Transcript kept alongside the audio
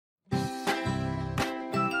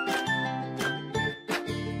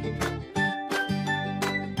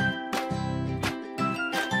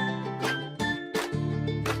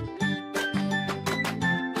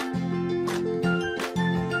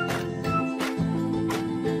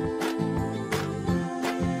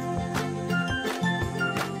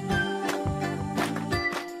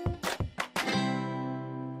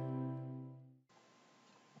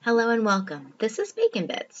Hello and welcome. This is Bacon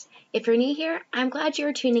Bits. If you're new here, I'm glad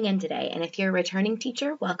you're tuning in today, and if you're a returning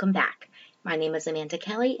teacher, welcome back. My name is Amanda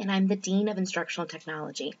Kelly, and I'm the Dean of Instructional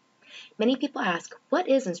Technology. Many people ask, what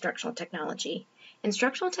is instructional technology?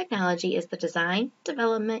 Instructional technology is the design,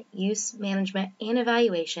 development, use, management, and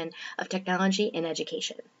evaluation of technology in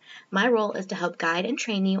education. My role is to help guide and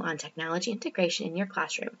train you on technology integration in your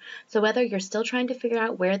classroom. So whether you're still trying to figure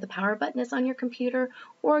out where the power button is on your computer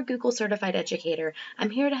or a Google certified educator, I'm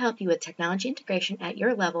here to help you with technology integration at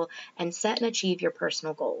your level and set and achieve your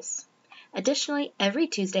personal goals. Additionally, every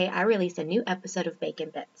Tuesday I release a new episode of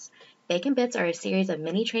Bacon Bits. Bacon Bits are a series of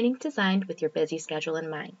mini trainings designed with your busy schedule in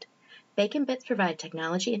mind. Bacon Bits provide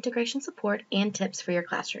technology integration support and tips for your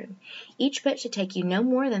classroom. Each bit should take you no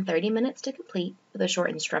more than 30 minutes to complete with a short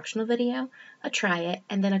instructional video, a try it,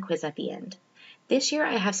 and then a quiz at the end. This year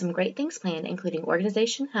I have some great things planned, including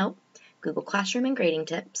organization help, Google Classroom and grading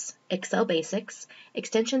tips, Excel basics,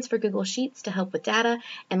 extensions for Google Sheets to help with data,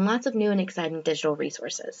 and lots of new and exciting digital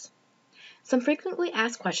resources. Some frequently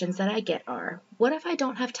asked questions that I get are, what if I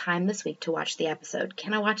don't have time this week to watch the episode?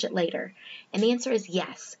 Can I watch it later? And the answer is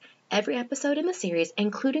yes. Every episode in the series,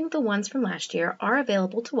 including the ones from last year, are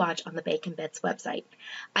available to watch on the Bacon Bits website.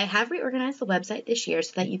 I have reorganized the website this year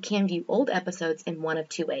so that you can view old episodes in one of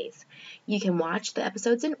two ways. You can watch the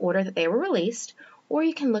episodes in order that they were released, or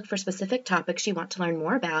you can look for specific topics you want to learn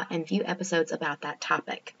more about and view episodes about that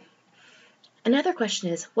topic. Another question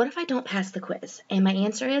is, what if I don't pass the quiz? And my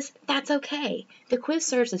answer is, that's okay. The quiz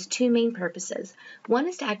serves as two main purposes. One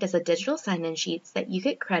is to act as a digital sign-in sheet so that you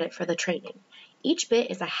get credit for the training. Each bit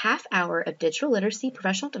is a half hour of digital literacy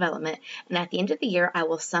professional development, and at the end of the year, I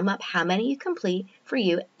will sum up how many you complete for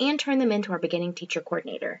you and turn them into our beginning teacher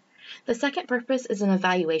coordinator. The second purpose is an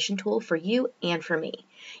evaluation tool for you and for me.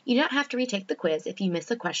 You don't have to retake the quiz if you miss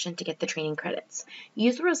a question to get the training credits.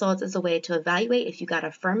 Use the results as a way to evaluate if you got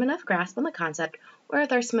a firm enough grasp on the concept or if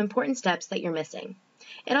there are some important steps that you're missing.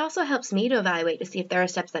 It also helps me to evaluate to see if there are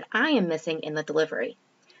steps that I am missing in the delivery.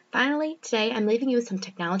 Finally, today I'm leaving you with some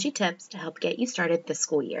technology tips to help get you started this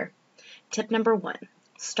school year. Tip number 1,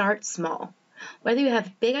 start small. Whether you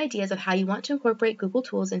have big ideas of how you want to incorporate Google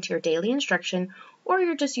tools into your daily instruction or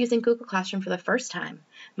you're just using Google Classroom for the first time,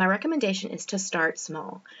 my recommendation is to start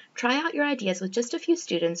small. Try out your ideas with just a few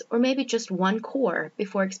students or maybe just one core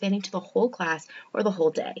before expanding to the whole class or the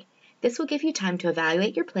whole day. This will give you time to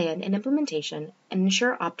evaluate your plan and implementation and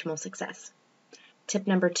ensure optimal success. Tip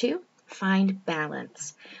number 2, find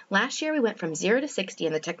balance. Last year we went from 0 to 60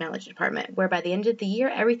 in the technology department, where by the end of the year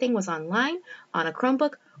everything was online, on a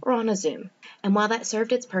Chromebook, or on a Zoom. And while that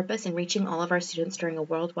served its purpose in reaching all of our students during a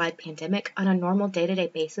worldwide pandemic on a normal day-to-day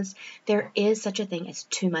basis, there is such a thing as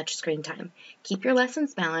too much screen time. Keep your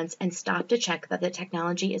lessons balanced and stop to check that the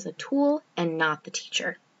technology is a tool and not the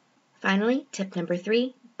teacher. Finally, tip number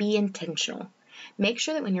 3, be intentional. Make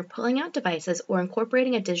sure that when you're pulling out devices or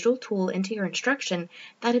incorporating a digital tool into your instruction,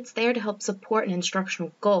 that it's there to help support an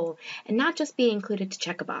instructional goal and not just be included to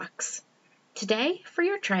check a box. Today, for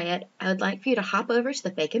your try it, I would like for you to hop over to the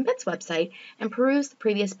Bacon Bits website and peruse the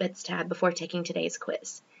previous bits tab before taking today's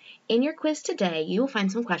quiz. In your quiz today, you will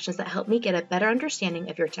find some questions that help me get a better understanding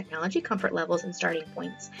of your technology comfort levels and starting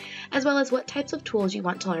points, as well as what types of tools you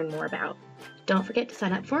want to learn more about. Don't forget to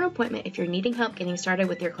sign up for an appointment if you're needing help getting started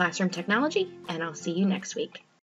with your classroom technology, and I'll see you next week.